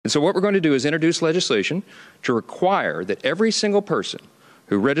And so what we're going to do is introduce legislation to require that every single person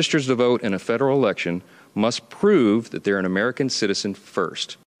who registers to vote in a federal election must prove that they're an American citizen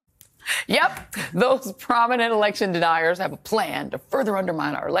first. Yep, those prominent election deniers have a plan to further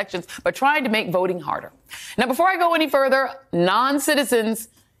undermine our elections by trying to make voting harder. Now, before I go any further, non-citizens,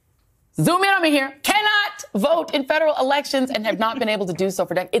 zoom in on me here, cannot vote in federal elections and have not been able to do so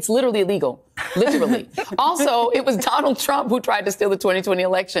for decades. It's literally illegal, literally. Also, it was Donald Trump who tried to steal the 2020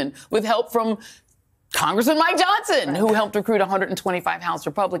 election with help from Congressman Mike Johnson, who helped recruit 125 House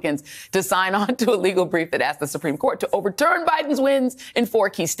Republicans to sign on to a legal brief that asked the Supreme Court to overturn Biden's wins in 4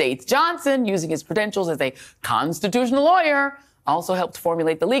 key states. Johnson, using his credentials as a constitutional lawyer, also helped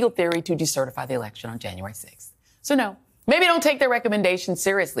formulate the legal theory to decertify the election on January 6th. So no, maybe don't take their recommendations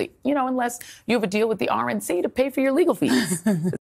seriously, unless you have a deal with the RNC to pay for your legal fees.